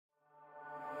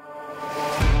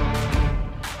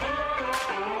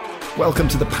Welcome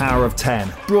to The Power of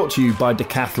 10, brought to you by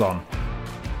Decathlon.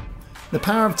 The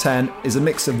Power of 10 is a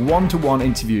mix of one-to-one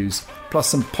interviews plus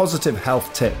some positive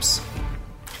health tips.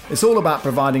 It's all about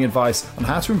providing advice on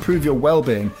how to improve your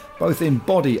well-being, both in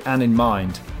body and in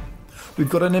mind. We've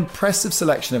got an impressive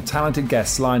selection of talented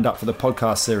guests lined up for the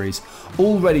podcast series,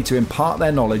 all ready to impart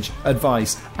their knowledge,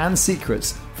 advice, and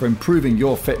secrets for improving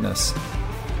your fitness.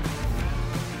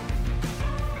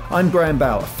 I'm Graham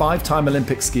Bell, a 5-time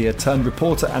Olympic skier turned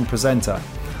reporter and presenter.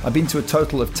 I've been to a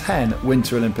total of 10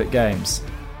 Winter Olympic Games.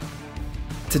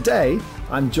 Today,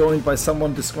 I'm joined by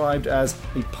someone described as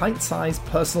a pint-sized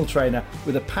personal trainer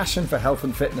with a passion for health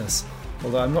and fitness.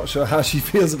 Although I'm not sure how she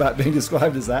feels about being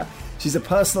described as that. She's a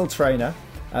personal trainer,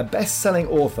 a best-selling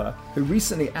author who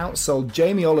recently outsold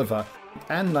Jamie Oliver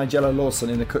and Nigella Lawson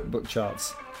in the cookbook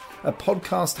charts. A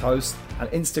podcast host and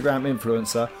Instagram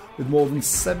influencer with more than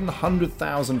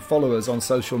 700,000 followers on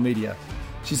social media.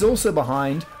 She's also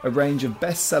behind a range of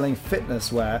best-selling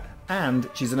fitness wear, and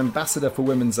she's an ambassador for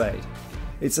Women's Aid.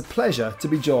 It's a pleasure to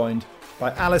be joined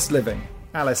by Alice Living.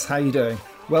 Alice, how are you doing?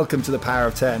 Welcome to The Power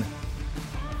of 10.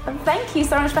 Thank you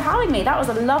so much for having me. That was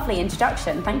a lovely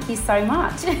introduction. Thank you so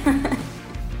much.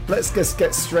 Let's just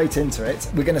get straight into it.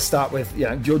 We're going to start with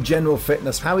your general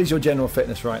fitness. How is your general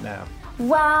fitness right now?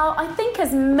 Well, I think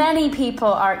as many people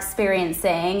are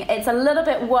experiencing, it's a little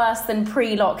bit worse than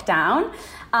pre-lockdown.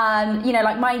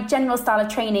 Like my general style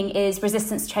of training is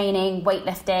resistance training,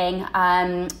 weightlifting,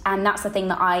 and that's the thing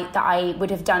that I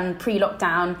would have done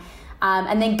pre-lockdown.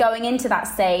 And then going into that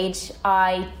stage,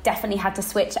 I definitely had to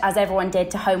switch, as everyone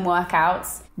did, to home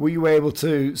workouts. Were you able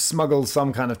to smuggle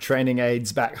some kind of training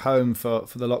aids back home for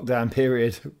the lockdown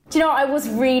period? Do you know, I was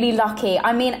really lucky.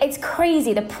 I mean, it's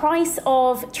crazy. The price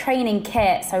of training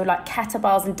kit, so like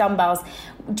kettlebells and dumbbells,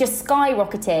 just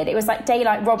skyrocketed. It was like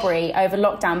daylight robbery over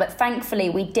lockdown. But thankfully,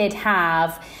 we did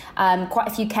have quite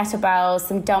a few kettlebells,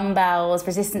 some dumbbells,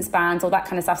 resistance bands, all that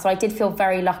kind of stuff. So I did feel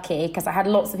very lucky because I had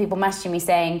lots of people messaging me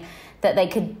saying that they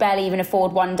could barely even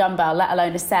afford one dumbbell, let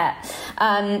alone a set.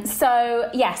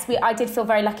 So yes, I did feel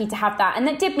very lucky to have that. And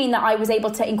that did mean that I was able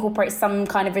to incorporate some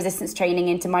kind of resistance training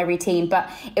into my routine, but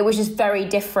it was just very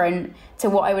different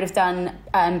to what I would have done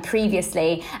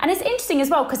previously. And it's interesting as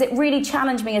well, because it really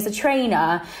challenged me as a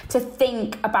trainer to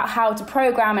think about how to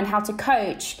program and how to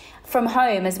coach from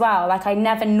home as well. Like I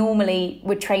never normally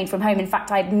would train from home. In fact,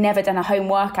 I'd never done a home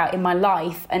workout in my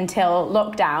life until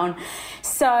lockdown.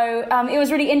 So it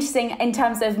was really interesting in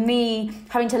terms of me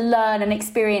having to learn and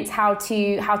experience how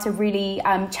to really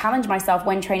challenge myself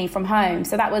when training from home.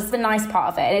 So that was the nice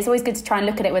part of it. And it's always good to try and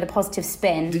look at it with a positive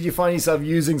spin. Did you find yourself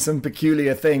using some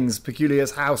peculiar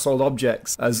household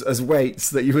objects as weights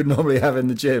that you would normally have in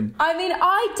the gym? I mean,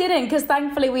 I didn't, because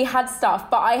thankfully we had stuff,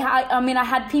 but I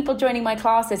had people joining my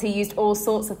classes who used all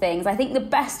sorts of things. I think the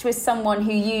best was someone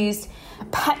who used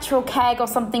petrol keg or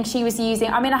something she was using.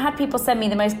 I mean, I had people send me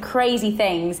the most crazy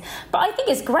things, but I think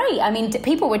it's great. I mean,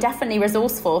 people were definitely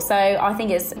resourceful, so I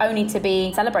think it's only to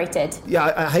be celebrated.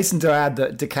 Yeah, I hasten to add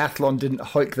that Decathlon didn't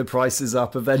hike the prices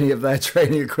up of any of their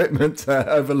training equipment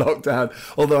over lockdown,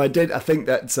 although I think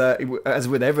that as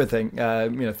with everything,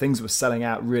 things were selling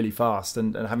out really fast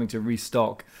and having to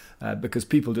restock because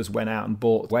people just went out and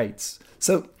bought weights.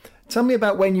 So tell me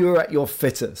about when you were at your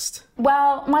fittest.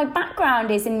 Well, my background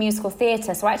is in musical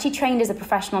theatre, so I actually trained as a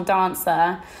professional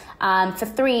dancer for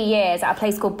 3 years at a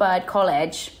place called Bird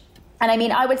College. And I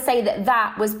mean, I would say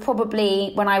that was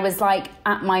probably when I was like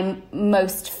at my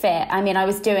most fit. I mean, I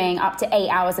was doing up to 8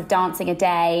 hours of dancing a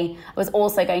day. I was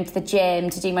also going to the gym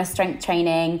to do my strength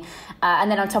training. And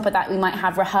then on top of that, we might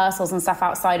have rehearsals and stuff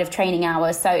outside of training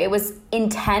hours. So it was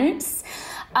intense.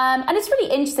 And it's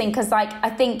really interesting because I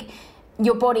think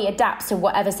your body adapts to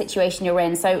whatever situation you're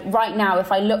in. So right now,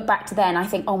 if I look back to then, I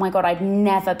think, oh my God, I'd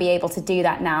never be able to do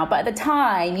that now. But at the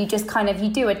time, you just you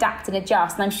do adapt and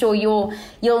adjust. And I'm sure you'll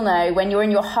know when you're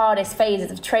in your hardest phases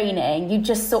of training, you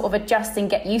just sort of adjust and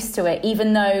get used to it,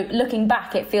 even though looking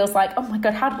back, it feels like, oh my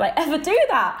God, how did I ever do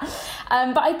that?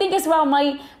 But I think as well,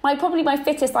 probably my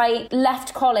fittest, I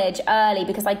left college early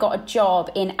because I got a job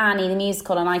in Annie the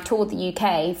musical, and I toured the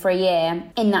UK for a year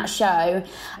in that show.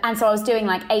 And so I was doing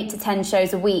like 8 to 10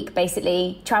 shows a week,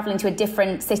 basically traveling to a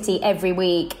different city every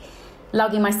week,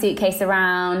 lugging my suitcase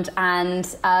around,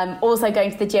 and also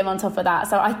going to the gym on top of that.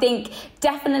 So I think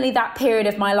definitely that period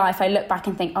of my life, I look back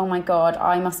and think, oh my God,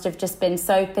 I must have just been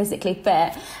so physically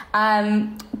fit.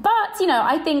 But,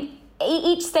 I think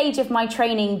each stage of my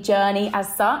training journey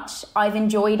as such, I've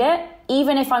enjoyed it.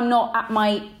 Even if I'm not at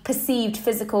my perceived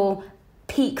physical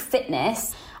peak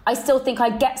fitness, I still think I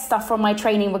get stuff from my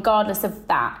training regardless of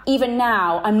that. Even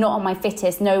now, I'm not on my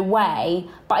fittest, no way,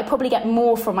 but I probably get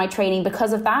more from my training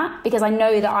because of that, because I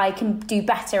know that I can do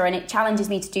better and it challenges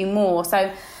me to do more.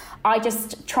 So I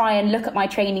just try and look at my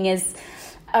training as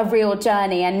a real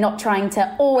journey and not trying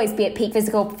to always be at peak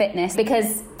physical fitness,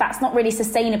 because that's not really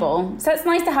sustainable. So it's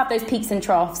nice to have those peaks and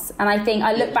troughs. And I think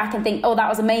I look back and think, oh, that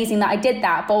was amazing that I did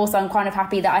that. But also I'm kind of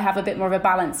happy that I have a bit more of a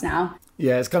balance now.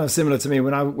 Yeah, it's kind of similar to me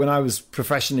when I was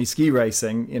professionally ski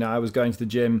racing. I was going to the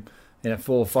gym 4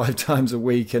 or 5 times a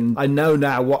week, and I know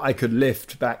now what I could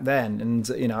lift back then,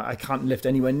 and I can't lift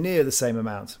anywhere near the same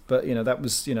amount. But that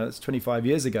was it's 25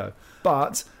 years ago.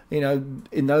 But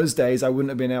in those days I wouldn't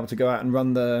have been able to go out and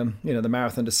run the the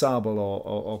Marathon des Sables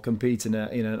or compete in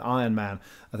an Ironman.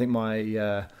 I think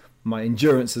my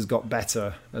endurance has got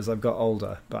better as I've got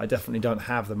older, but I definitely don't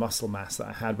have the muscle mass that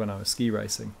I had when I was ski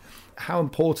racing. How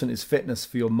important is fitness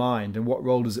for your mind, and what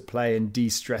role does it play in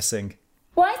de-stressing?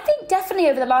 Well, I think definitely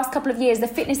over the last couple of years, the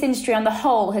fitness industry on the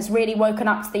whole has really woken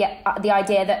up to the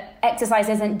idea that exercise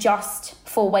isn't just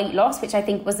for weight loss, which I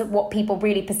think was what people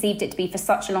really perceived it to be for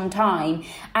such a long time,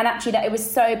 and actually that it was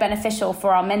so beneficial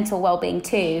for our mental well-being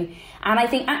too. And I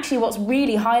think actually what's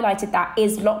really highlighted that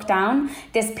is lockdown.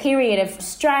 This period of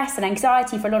stress and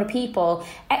anxiety for a lot of people,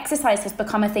 exercise has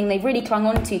become a thing they've really clung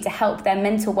on to help their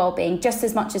mental well-being just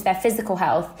as much as their physical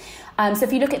health. So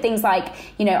if you look at things like,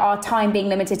 our time being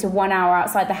limited to 1 hour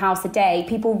outside the house a day,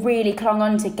 people really clung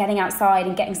on to getting outside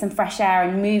and getting some fresh air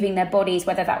and moving their bodies,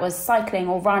 whether that was cycling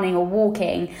or running or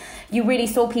walking. You really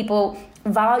saw people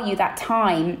value that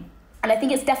time. And I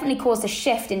think it's definitely caused a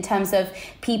shift in terms of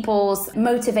people's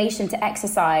motivation to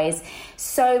exercise.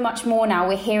 So much more now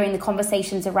we're hearing the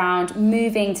conversations around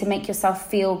moving to make yourself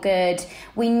feel good.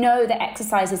 We know that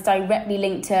exercise is directly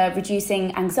linked to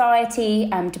reducing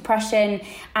anxiety, depression,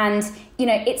 and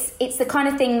it's the kind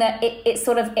of thing that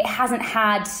it hasn't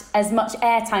had as much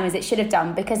airtime as it should have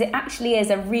done, because it actually is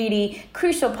a really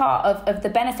crucial part of the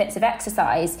benefits of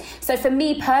exercise. So for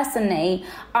me personally,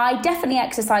 I definitely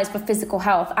exercise for physical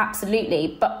health,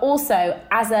 absolutely, but also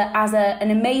as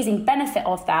an amazing benefit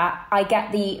of that, I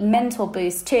get the mental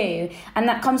boost too, and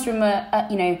that comes from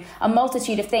a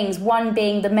multitude of things. One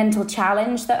being the mental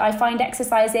challenge that I find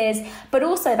exercise is, but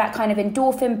also that kind of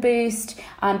endorphin boost,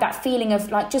 that feeling of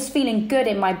just feeling good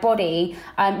in my body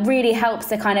really helps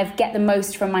to kind of get the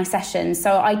most from my sessions.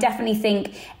 So I definitely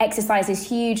think exercise is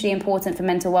hugely important for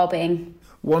mental well-being.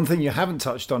 One thing you haven't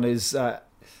touched on is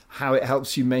how it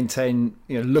helps you maintain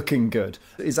looking good.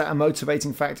 Is that a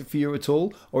motivating factor for you at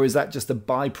all, or is that just a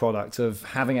byproduct of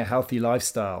having a healthy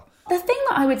lifestyle? The thing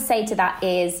that I would say to that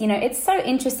is, it's so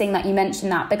interesting that you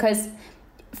mentioned that, because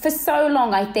for so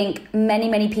long I think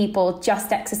many people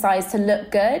just exercise to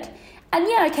look good. And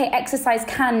exercise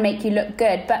can make you look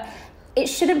good, but it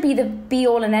shouldn't be the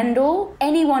be-all and end-all.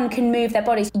 Anyone can move their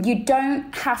bodies. You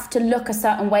don't have to look a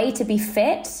certain way to be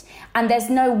fit, and there's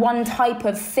no one type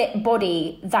of fit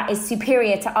body that is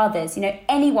superior to others.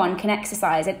 Anyone can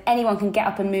exercise and anyone can get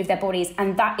up and move their bodies,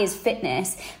 and that is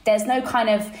fitness. There's no kind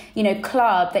of,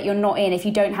 club that you're not in if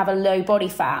you don't have a low body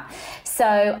fat.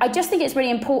 So I just think it's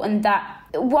really important that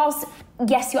whilst,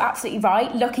 yes, you're absolutely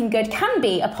right, looking good can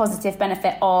be a positive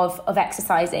benefit of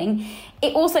exercising,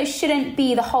 it also shouldn't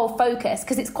be the whole focus,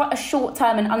 because it's quite a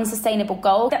short-term and unsustainable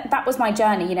goal. That was my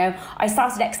journey, I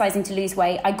started exercising to lose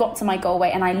weight, I got to my goal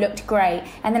weight and I looked great,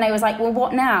 and then I was like, well,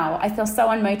 what now? I feel so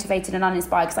unmotivated and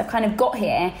uninspired because I've kind of got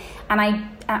here and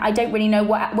I don't really know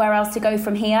where else to go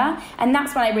from here. And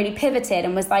that's when I really pivoted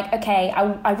and was like, okay,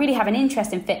 I really have an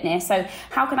interest in fitness, so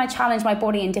how can I challenge my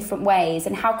body in different ways,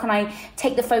 and how can I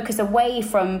take the focus away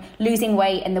from losing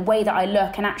weight and the way that I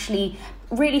look, and actually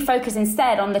really focus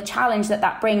instead on the challenge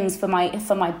that brings for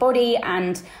my body,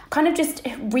 and kind of just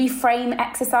reframe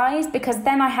exercise, because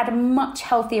then I had a much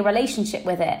healthier relationship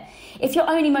with it. If your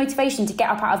only motivation to get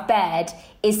up out of bed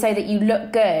is so that you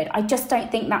look good, I just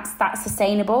don't think that's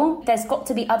sustainable. There's got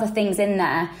to be other things in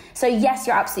there. So yes,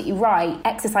 you're absolutely right.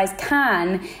 Exercise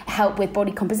can help with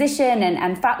body composition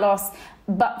and fat loss,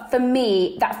 but for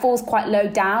me, that falls quite low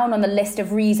down on the list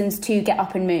of reasons to get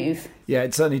up and move. Yeah,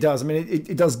 it certainly does. I mean,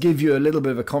 it does give you a little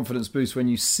bit of a confidence boost when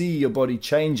you see your body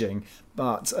changing.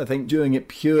 But I think doing it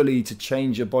purely to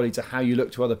change your body to how you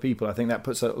look to other people, I think that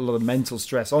puts a lot of mental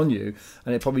stress on you,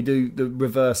 and it probably do the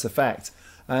reverse effect.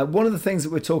 One of the things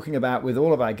that we're talking about with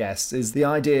all of our guests is the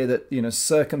idea that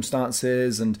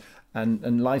circumstances and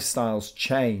lifestyles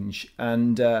change,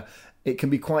 and it can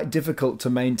be quite difficult to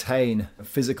maintain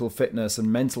physical fitness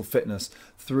and mental fitness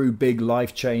through big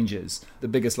life changes. The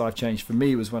biggest life change for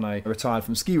me was when I retired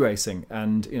from ski racing,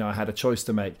 and I had a choice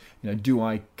to make. Do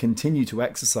I continue to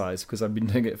exercise, because I've been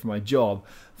doing it for my job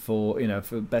for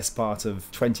the best part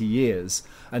of 20 years,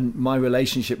 and my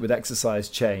relationship with exercise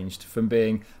changed from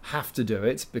being have to do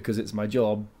it because it's my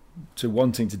job to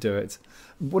wanting to do it.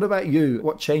 What about you?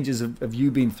 What changes have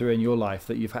you been through in your life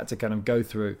that you've had to kind of go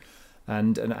through,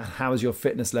 and how has your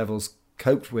fitness levels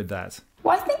coped with that?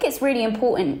 Well, I think it's really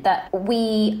important that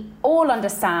we all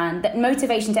understand that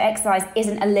motivation to exercise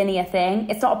isn't a linear thing.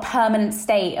 It's not a permanent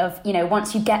state of,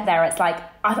 once you get there, it's like,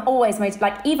 I've always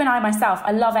even I myself,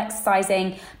 I love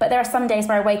exercising, but there are some days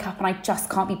where I wake up and I just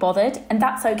can't be bothered, and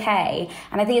that's okay.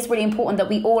 And I think it's really important that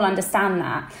we all understand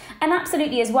that. And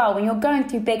absolutely as well, when you're going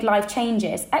through big life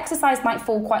changes, exercise might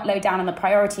fall quite low down on the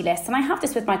priority list. And I have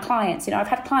this with my clients. I've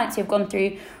had clients who have gone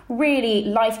through really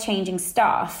life-changing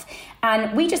stuff,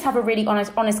 and we just have a really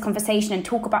honest conversation and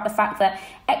talk about the fact that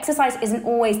exercise isn't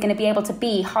always going to be able to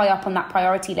be high up on that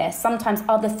priority list. Sometimes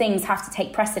other things have to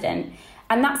take precedent.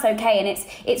 And that's okay. And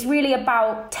it's really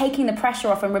about taking the pressure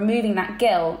off and removing that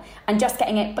guilt and just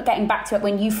getting back to it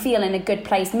when you feel in a good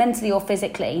place, mentally or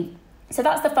physically. So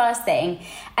that's the first thing.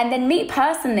 And then me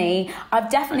personally, I've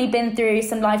definitely been through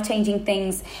some life-changing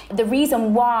things. The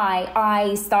reason why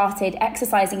I started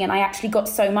exercising and I actually got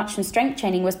so much from strength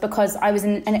training was because I was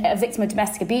a victim of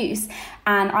domestic abuse,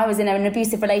 and I was in an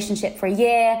abusive relationship for a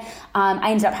year. I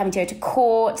ended up having to go to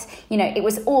court. It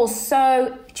was all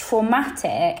so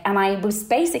traumatic, and I was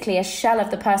basically a shell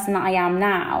of the person that I am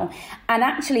now. And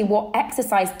actually what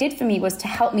exercise did for me was to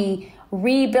help me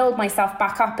rebuild myself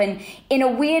back up, and in a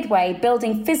weird way,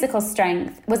 building physical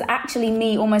strength was actually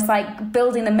me almost like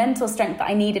building the mental strength that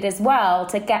I needed as well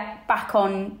to get back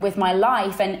on with my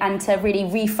life and to really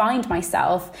re-find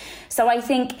myself. So I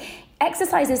think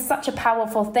exercise is such a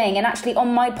powerful thing. And actually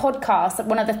on my podcast,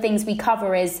 one of the things we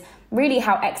cover is really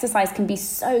how exercise can be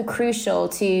so crucial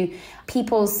to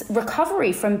people's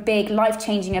recovery from big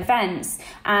life-changing events.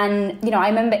 And, I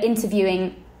remember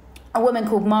interviewing a woman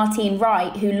called Martine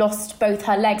Wright, who lost both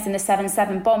her legs in the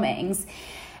 7/7 bombings.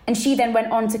 And she then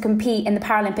went on to compete in the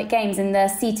Paralympic Games in the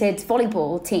seated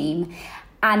volleyball team.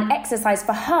 And exercise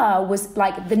for her was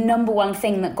like the number one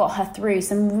thing that got her through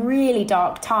some really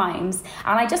dark times.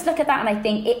 And I just look at that and I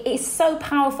think it is so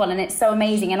powerful and it's so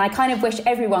amazing. And I kind of wish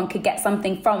everyone could get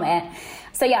something from it.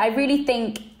 So yeah, I really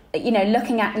think,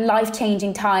 looking at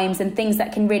life-changing times and things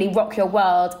that can really rock your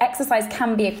world, exercise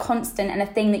can be a constant and a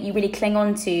thing that you really cling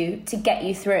on to get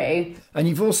you through. And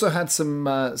you've also had some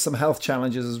health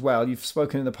challenges as well. You've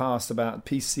spoken in the past about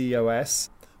PCOS,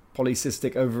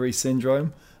 polycystic ovary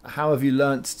syndrome. How have you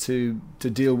learnt to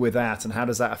deal with that, and how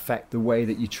does that affect the way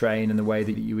that you train and the way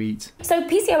that you eat? So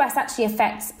PCOS actually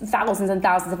affects thousands and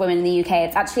thousands of women in the UK.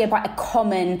 It's actually quite a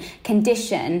common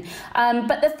condition.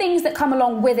 But the things that come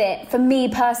along with it, for me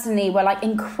personally, were like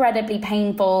incredibly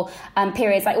painful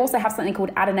periods. I also have something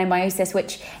called adenomyosis,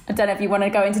 which I don't know if you want to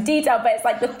go into detail, but it's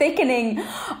like the thickening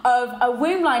of a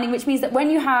womb lining, which means that when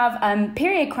you have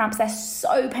period cramps, they're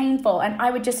so painful. And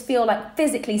I would just feel like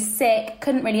physically sick,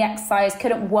 couldn't really exercise,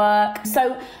 couldn't work.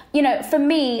 So, for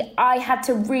me, I had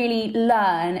to really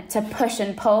learn to push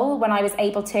and pull when I was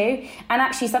able to. And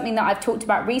actually something that I've talked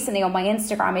about recently on my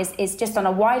Instagram is just on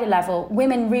a wider level,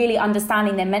 women really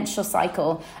understanding their menstrual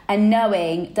cycle and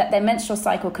knowing that their menstrual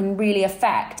cycle can really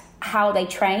affect how they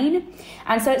train.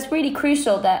 And so it's really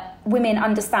crucial that women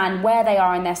understand where they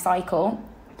are in their cycle.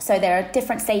 So there are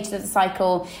different stages of the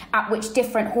cycle at which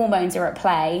different hormones are at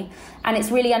play. And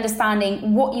it's really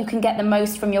understanding what you can get the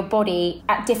most from your body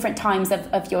at different times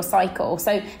of your cycle.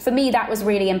 So for me, that was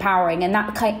really empowering. And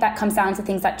that comes down to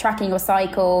things like tracking your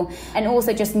cycle and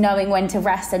also just knowing when to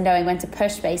rest and knowing when to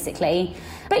push, basically.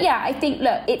 But yeah, I think,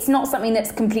 look, it's not something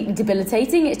that's completely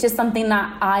debilitating. It's just something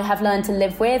that I have learned to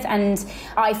live with. And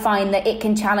I find that it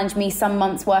can challenge me some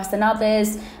months worse than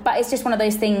others. But it's just one of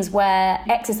those things where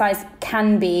exercise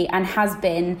can be and has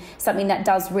been something that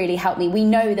does really help me. We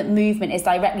know that movement is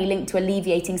directly linked to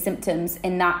alleviating symptoms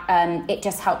in that it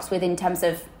just helps with in terms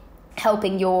of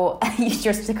helping your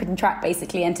uterus to contract,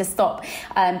 basically, and to stop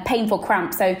painful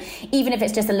cramps. So even if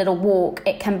it's just a little walk,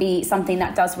 it can be something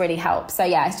that does really help. So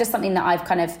yeah, it's just something that I've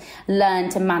kind of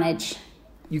learned to manage.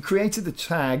 You created the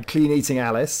tag Clean Eating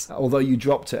Alice, although you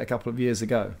dropped it a couple of years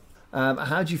ago.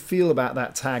 How do you feel about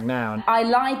that tag now? I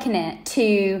liken it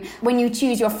to when you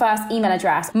choose your first email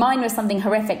address. Mine was something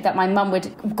horrific that my mum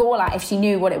would gall at if she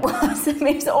knew what it was. It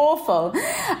was awful.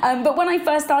 But when I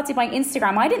first started my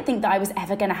Instagram, I didn't think that I was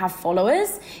ever going to have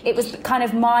followers. It was kind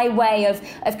of my way of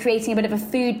creating a bit of a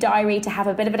food diary to have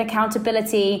a bit of an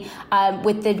accountability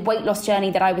with the weight loss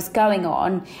journey that I was going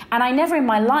on. And I never in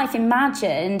my life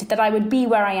imagined that I would be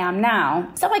where I am now.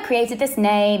 So I created this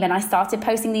name and I started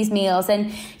posting these meals,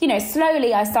 and, you know,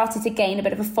 slowly I started to gain a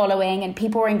bit of a following and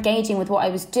people were engaging with what I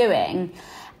was doing.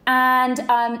 And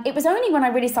it was only when I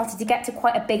really started to get to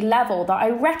quite a big level that I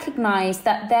recognized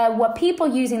that there were people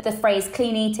using the phrase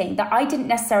clean eating that I didn't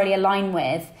necessarily align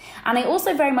with. And I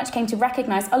also very much came to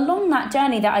recognize along that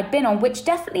journey that I'd been on, which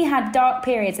definitely had dark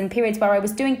periods and periods where I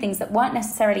was doing things that weren't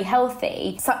necessarily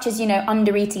healthy, such as, you know,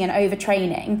 under eating and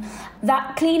overtraining,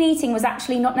 that clean eating was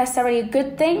actually not necessarily a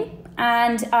good thing.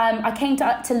 And I came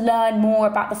to learn more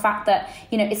about the fact that,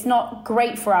 you know, it's not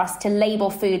great for us to label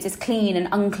foods as clean and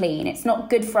unclean. It's not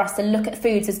good for us to look at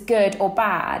foods as good or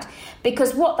bad,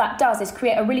 because what that does is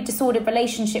create a really disordered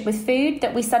relationship with food,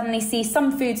 that we suddenly see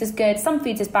some foods as good, some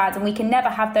foods as bad, and we can never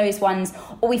have those ones,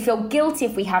 or we feel guilty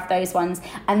if we have those ones,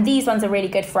 and these ones are really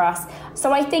good for us.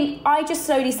 So I think I just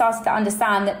slowly started to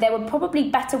understand that there were probably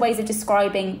better ways of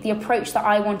describing the approach that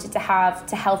I wanted to have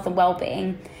to health and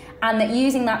well-being. And that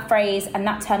using that phrase and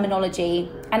that terminology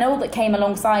and all that came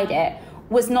alongside it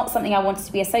was not something I wanted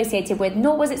to be associated with,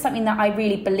 nor was it something that I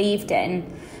really believed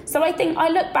in. So I think I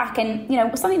look back and, you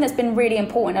know, something that's been really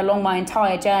important along my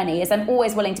entire journey is I'm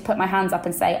always willing to put my hands up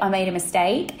and say, I made a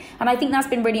mistake. And I think that's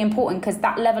been really important because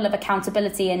that level of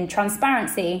accountability and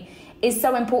transparency is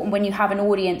so important when you have an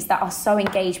audience that are so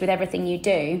engaged with everything you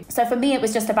do. So for me, it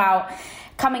was just about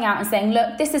coming out and saying,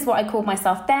 look, this is what I called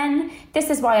myself then, this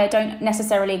is why I don't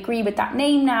necessarily agree with that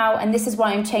name now, and this is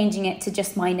why I'm changing it to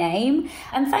just my name.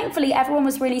 And thankfully, everyone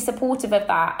was really supportive of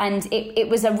that, and it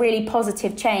was a really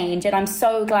positive change, and I'm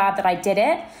so glad that I did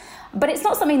it. But it's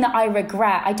not something that I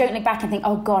regret. I don't look back and think,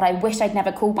 oh God, I wish I'd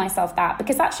never called myself that,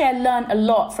 because actually I learned a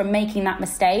lot from making that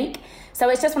mistake. So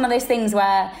it's just one of those things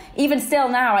where even still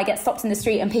now I get stopped in the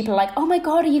street and people are like, oh my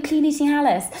God, are you clean eating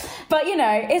Alice? But you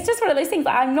know, it's just one of those things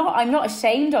that I'm not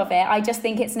ashamed of it. I just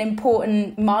think it's an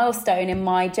important milestone in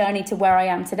my journey to where I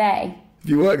am today. If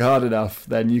you work hard enough,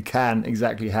 then you can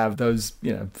exactly have those,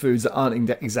 you know, foods that aren't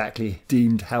exactly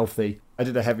deemed healthy. I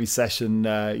did a heavy session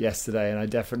yesterday, and I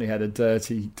definitely had a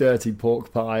dirty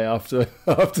pork pie after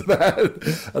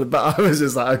that. But I was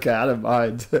just like, okay, I don't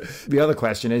mind. The other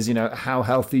question is, you know, how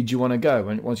healthy do you want to go?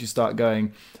 And once you start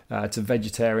going to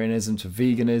vegetarianism, to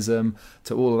veganism,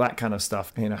 to all of that kind of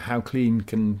stuff, you know, how clean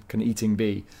can eating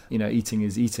be? You know, eating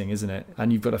is eating, isn't it?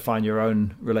 And you've got to find your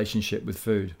own relationship with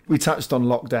food. We touched on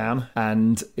lockdown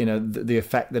and, you know, the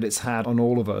effect that it's had on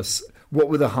all of us. What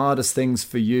were the hardest things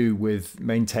for you with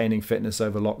maintaining fitness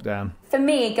over lockdown? For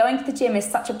me, going to the gym is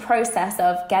such a process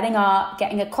of getting up,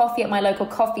 getting a coffee at my local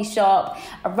coffee shop,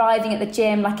 arriving at the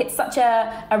gym. Like, it's such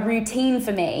a routine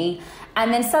for me.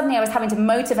 And then suddenly I was having to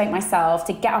motivate myself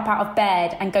to get up out of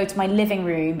bed and go to my living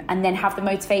room and then have the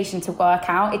motivation to work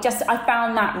out. I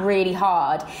found that really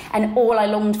hard. And all I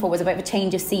longed for was a bit of a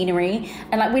change of scenery.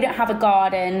 And like, we don't have a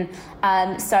garden,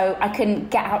 so I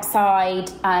couldn't get outside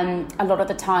a lot of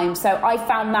the time. So I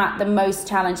found that the most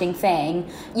challenging thing.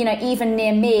 You know, even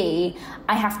near me,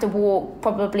 I have to walk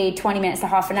probably 20 minutes to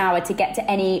half an hour to get to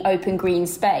any open green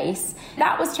space.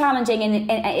 That was challenging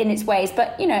in its ways.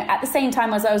 But, you know, at the same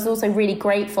time, as I was also really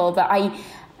grateful that I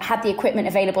had the equipment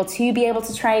available to be able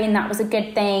to train. That was a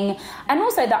good thing. And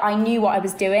also that I knew what I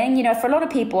was doing. You know, for a lot of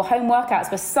people, home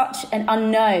workouts were such an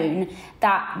unknown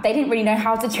that they didn't really know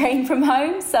how to train from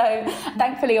home. So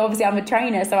thankfully, obviously, I'm a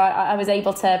trainer, so I was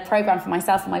able to program for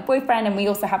myself and my boyfriend, and we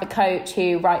also have a coach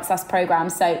who writes us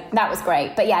programs, so that was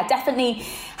great. But yeah, definitely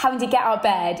having to get out of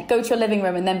bed, go to your living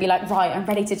room, and then be like, right, I'm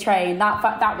ready to train,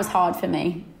 that was hard for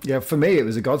me. Yeah, for me, it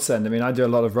was a godsend. I mean, I do a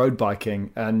lot of road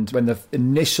biking, and when the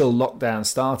initial lockdown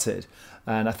started,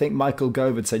 and I think Michael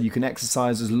Gove said you can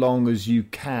exercise as long as you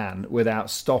can without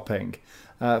stopping.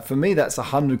 For me, that's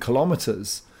 100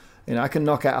 kilometers. You know, I can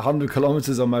knock out 100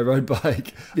 kilometers on my road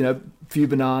bike. You know, a few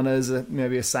bananas,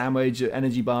 maybe a sandwich, an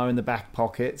energy bar in the back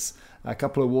pockets, a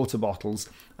couple of water bottles.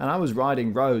 And I was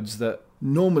riding roads that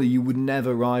normally you would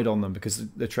never ride on them because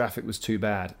the traffic was too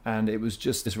bad. And it was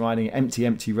just this riding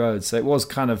empty roads. So it was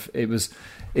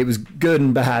it was good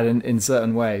and bad in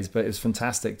certain ways, but it was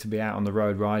fantastic to be out on the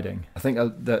road riding. I think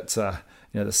that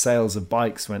you know, the sales of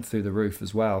bikes went through the roof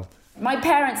as well. My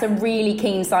parents are really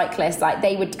keen cyclists. Like,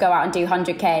 they would go out and do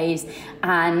 100Ks,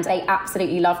 and they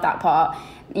absolutely love that part.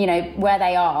 You know, where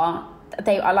they are,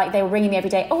 they were ringing me every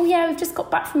day. Oh yeah, we've just got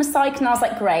back from a cycle. And I was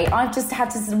like, great. I've just had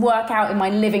to work out in my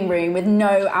living room with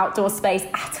no outdoor space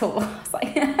at all. I was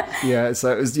like, yeah.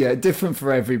 So it was different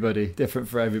for everybody.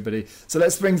 So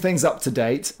let's bring things up to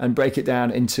date and break it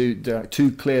down into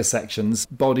two clear sections: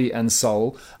 body and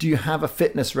soul. Do you have a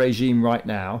fitness regime right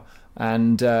now?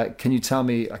 And can you tell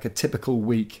me like a typical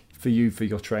week for you for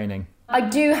your training? I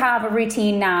do have a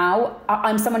routine now.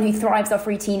 I'm someone who thrives off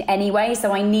routine anyway,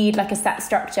 so I need like a set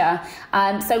structure.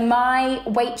 So my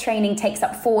weight training takes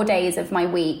up 4 days of my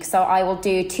week. So I will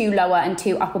do 2 lower and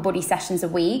 2 upper body sessions a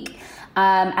week.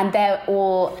 And they're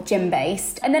all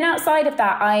gym-based. And then outside of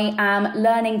that, I am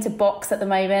learning to box at the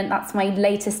moment. That's my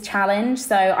latest challenge.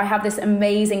 So I have this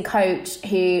amazing coach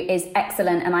who is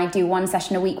excellent, and I do 1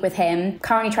 session a week with him.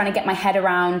 Currently trying to get my head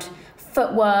around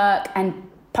footwork and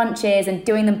punches and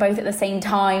doing them both at the same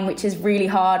time, which is really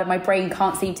hard, and my brain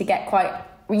can't seem to get quite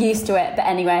used to it. But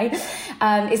anyway,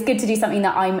 it's good to do something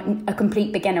that I'm a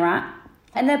complete beginner at.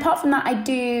 And then apart from that, I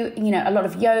do, a lot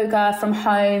of yoga from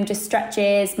home, just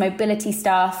stretches, mobility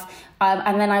stuff.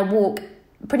 And then I walk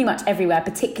pretty much everywhere,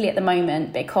 particularly at the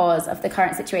moment because of the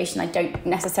current situation. I don't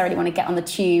necessarily want to get on the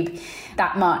tube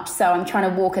that much. So I'm trying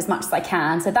to walk as much as I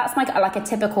can. So that's like a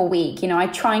typical week. I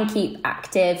try and keep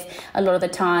active a lot of the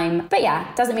time. But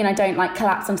yeah, doesn't mean I don't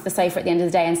collapse onto the sofa at the end of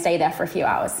the day and stay there for a few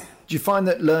hours. Do you find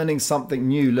that learning something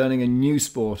new, learning a new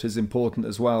sport is important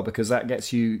as well, because that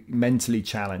gets you mentally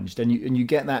challenged, and you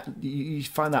get that, you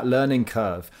find that learning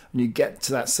curve, and you get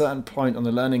to that certain point on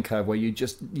the learning curve where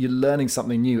you're learning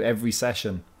something new every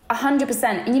session? 100%.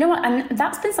 And you know what? And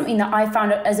that's been something that I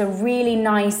found as a really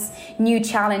nice new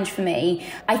challenge for me.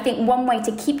 I think one way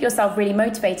to keep yourself really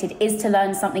motivated is to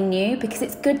learn something new, because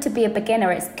it's good to be a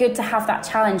beginner. It's good to have that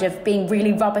challenge of being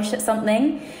really rubbish at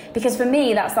something. Because for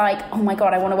me, that's like, oh my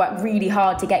God, I want to work really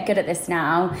hard to get good at this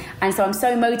now. And so I'm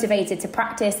so motivated to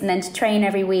practice and then to train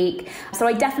every week. So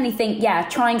I definitely think,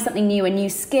 trying something new, a new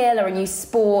skill or a new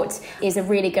sport is a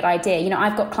really good idea.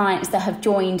 I've got clients that have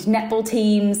joined netball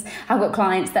teams. I've got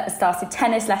clients that have started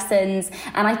tennis lessons.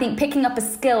 And I think picking up a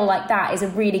skill like that is a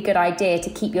really good idea to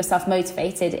keep yourself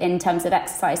motivated in terms of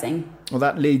exercising. Well,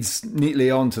 that leads neatly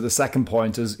on to the second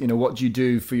point, as what do you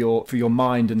do for your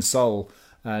mind and soul?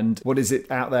 And what is it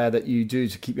out there that you do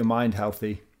to keep your mind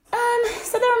healthy?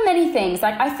 So there are many things.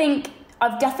 I think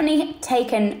I've definitely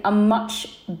taken a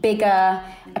much bigger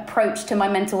approach to my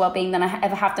mental well-being than I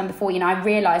ever have done before. I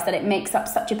realised that it makes up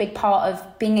such a big part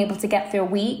of being able to get through a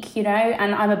week,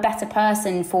 and I'm a better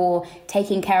person for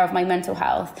taking care of my mental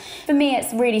health. For me,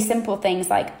 it's really simple things.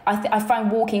 I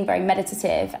find walking very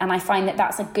meditative, and I find that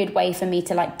that's a good way for me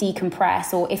to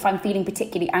decompress, or if I'm feeling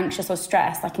particularly anxious or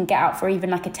stressed, I can get out for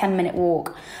even a 10-minute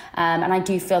walk. And I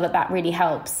do feel that really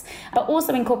helps. But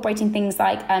also incorporating things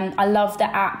I love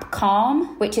the app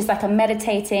Calm, which is a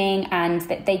meditating, and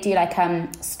they do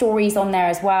stories on there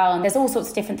as well. And there's all sorts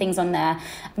of different things on there.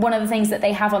 One of the things that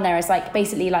they have on there is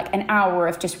basically an hour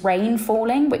of just rain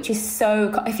falling, which is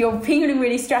so, if you're feeling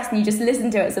really stressed and you just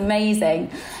listen to it, it's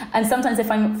amazing. And sometimes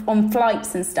if I'm on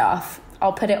flights and stuff,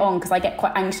 I'll put it on because I get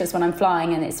quite anxious when I'm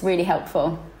flying, and it's really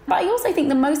helpful. But I also think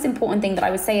the most important thing that I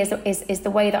would say is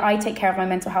the way that I take care of my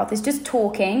mental health is just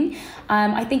talking.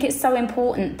 I think it's so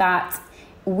important that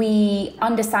we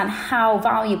understand how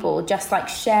valuable just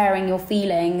sharing your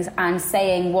feelings and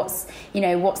saying what's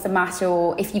the matter,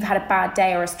 or if you've had a bad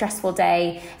day or a stressful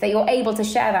day, that you're able to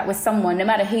share that with someone, no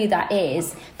matter who that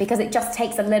is, because it just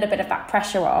takes a little bit of that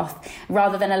pressure off,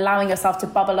 rather than allowing yourself to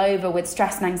bubble over with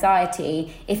stress and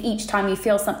anxiety. If each time you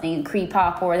feel something creep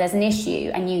up, or there's an issue,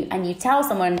 and you tell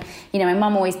someone, my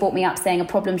mum always brought me up saying a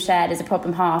problem shared is a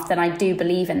problem halved, and I do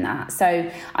believe in that. So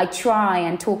I try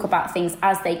and talk about things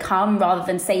as they come, rather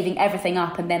than saving everything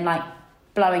up and then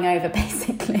blowing over,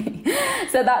 basically.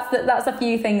 So that's a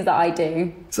few things that I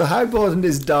do. So how important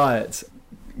is diet?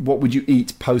 What would you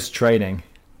eat post-training?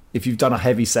 If you've done a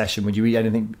heavy session, would you eat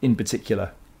anything in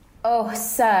particular? Oh,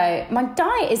 so my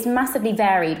diet is massively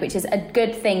varied, which is a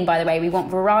good thing, by the way. We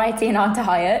want variety in our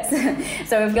diets.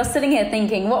 So if you're sitting here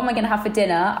thinking, what am I going to have for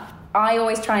dinner? I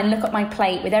always try and look at my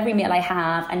plate with every meal I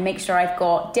have and make sure I've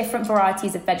got different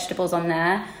varieties of vegetables on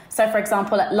there. So, for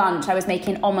example, at lunch, I was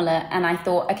making omelette, and I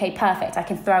thought, okay, perfect. I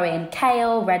can throw in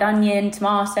kale, red onion,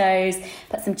 tomatoes,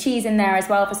 put some cheese in there as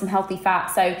well for some healthy fat.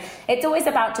 So it's always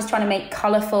about just trying to make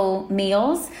colourful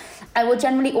meals. I will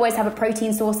generally always have a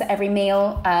protein source at every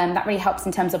meal. That really helps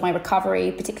in terms of my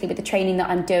recovery, particularly with the training that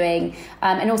I'm doing,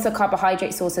 and also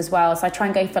carbohydrate source as well. So I try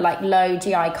and go for low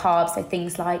GI carbs. So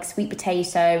things like sweet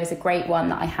potato is a great one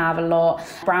that I have a lot,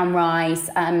 brown rice.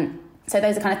 So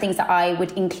those are kind of things that I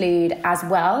would include as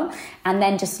well. And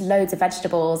then just loads of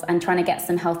vegetables and trying to get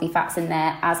some healthy fats in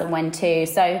there as and when too.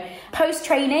 So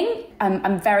post-training,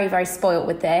 I'm very, very spoiled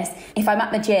with this. If I'm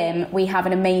at the gym, we have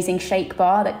an amazing shake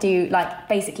bar that do like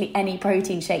basically any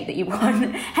protein shake that you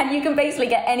want. And you can basically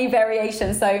get any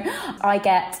variation. So I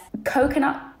get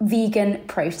coconut vegan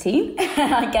protein.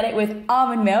 I get it with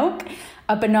almond milk,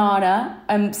 a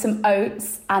banana, some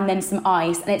oats, and then some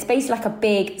ice. And it's basically like a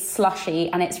big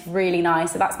slushy, and it's really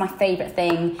nice. So that's my favourite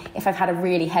thing if I've had a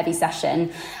really heavy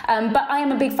session. But I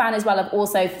am a big fan as well of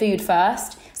also food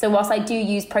first. So whilst I do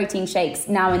use protein shakes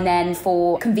now and then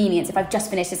for convenience, if I've just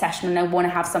finished a session and I want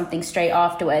to have something straight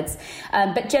afterwards.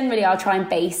 But generally I'll try and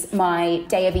base my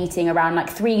day of eating around like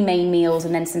 3 main meals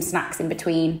and then some snacks in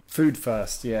between. Food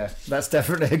first, yeah. That's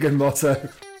definitely a good motto.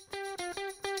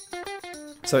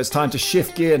 So it's time to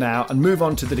shift gear now and move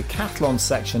on to the decathlon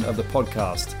section of the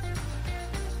podcast.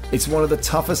 It's one of the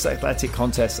toughest athletic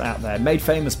contests out there, made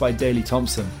famous by Daley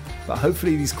Thompson, but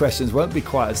hopefully these questions won't be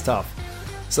quite as tough.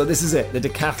 So this is it, the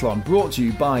decathlon, brought to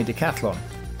you by Decathlon.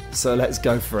 So let's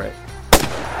go for it.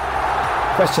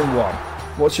 Question 1.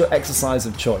 What's your exercise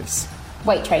of choice?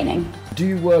 Weight training. Do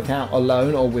you work out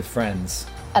alone or with friends?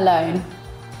 Alone.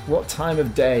 What time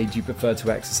of day do you prefer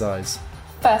to exercise?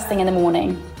 First thing in the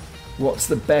morning. What's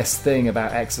the best thing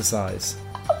about exercise?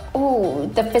 Oh,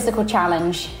 the physical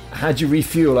challenge. How do you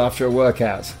refuel after a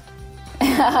workout?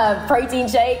 Protein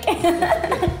shake,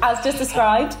 as just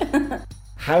described.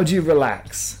 How do you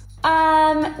relax?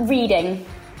 Reading.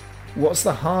 What's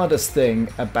the hardest thing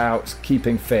about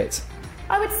keeping fit?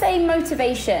 I would say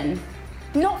motivation.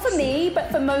 Not for me,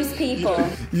 but for most people.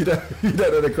 You don't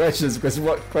know the questions, because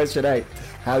what question 8?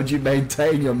 How do you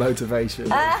maintain your motivation?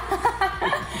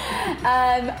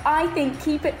 I think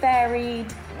keep it varied.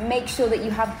 Make sure that you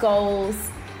have goals.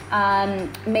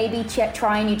 Maybe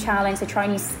try a new challenge, so try a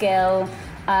new skill.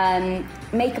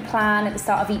 Make a plan at the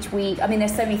start of each week. I mean,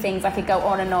 there's so many things I could go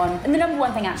on. And the number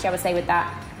one thing actually I would say with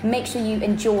that, make sure you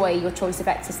enjoy your choice of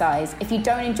exercise. If you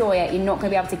don't enjoy it, you're not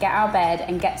going to be able to get out of bed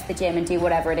and get to the gym and do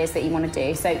whatever it is that you want to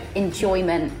do. So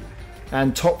enjoyment.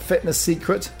 And top fitness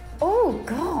secret? Oh,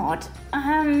 God.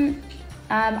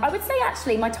 I would say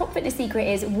actually my top fitness secret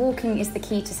is walking is the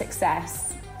key to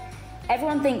success.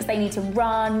 Everyone thinks they need to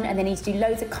run and they need to do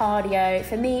loads of cardio.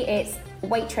 For me, it's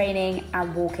weight training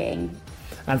and walking.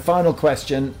 And final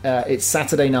question, it's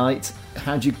Saturday night.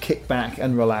 How do you kick back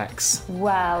and relax?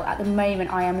 Well, at the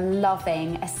moment I am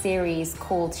loving a series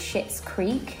called Schitt's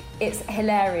Creek. It's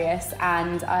hilarious,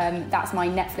 and that's my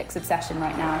Netflix obsession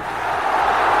right now.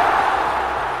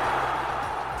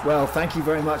 Well, thank you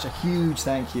very much. A huge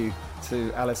thank you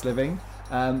to Alice Living.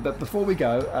 But before we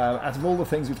go, out of all the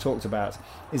things we've talked about,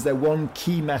 is there one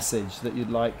key message that you'd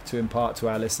like to impart to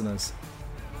our listeners?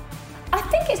 I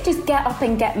think it's just get up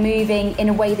and get moving in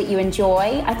a way that you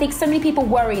enjoy. I think so many people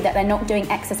worry that they're not doing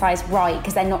exercise right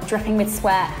because they're not dripping with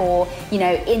sweat or,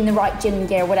 in the right gym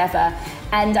gear or whatever.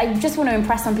 And I just want to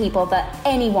impress on people that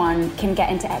anyone can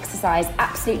get into exercise,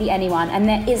 absolutely anyone. And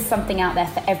there is something out there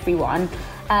for everyone.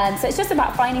 So it's just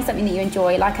about finding something that you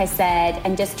enjoy, like I said,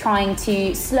 and just trying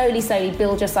to slowly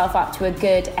build yourself up to a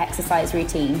good exercise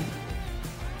routine.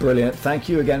 Brilliant. Thank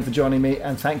you again for joining me,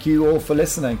 and thank you all for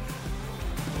listening.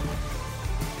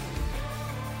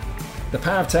 The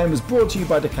Power of 10 was brought to you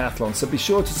by Decathlon, so be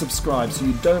sure to subscribe so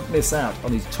you don't miss out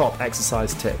on these top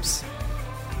exercise tips.